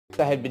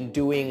I had been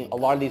doing a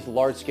lot of these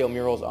large-scale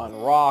murals on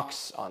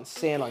rocks, on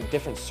sand, on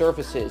different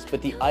surfaces,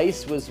 but the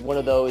ice was one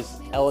of those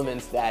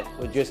elements that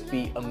would just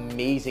be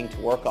amazing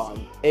to work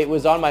on. It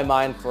was on my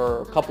mind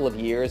for a couple of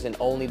years, and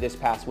only this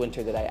past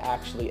winter did I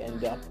actually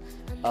end up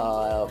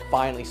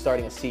finally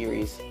starting a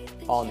series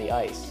on the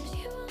ice.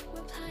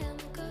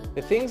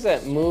 The things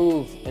that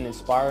move and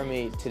inspire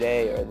me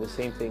today are the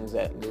same things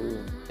that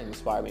moved and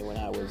inspired me when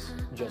I was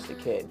just a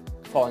kid.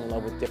 Falling in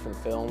love with different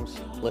films,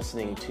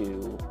 listening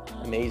to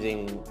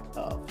amazing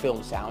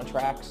film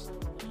soundtracks,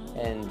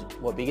 and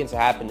what begins to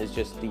happen is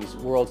just these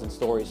worlds and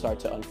stories start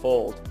to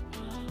unfold.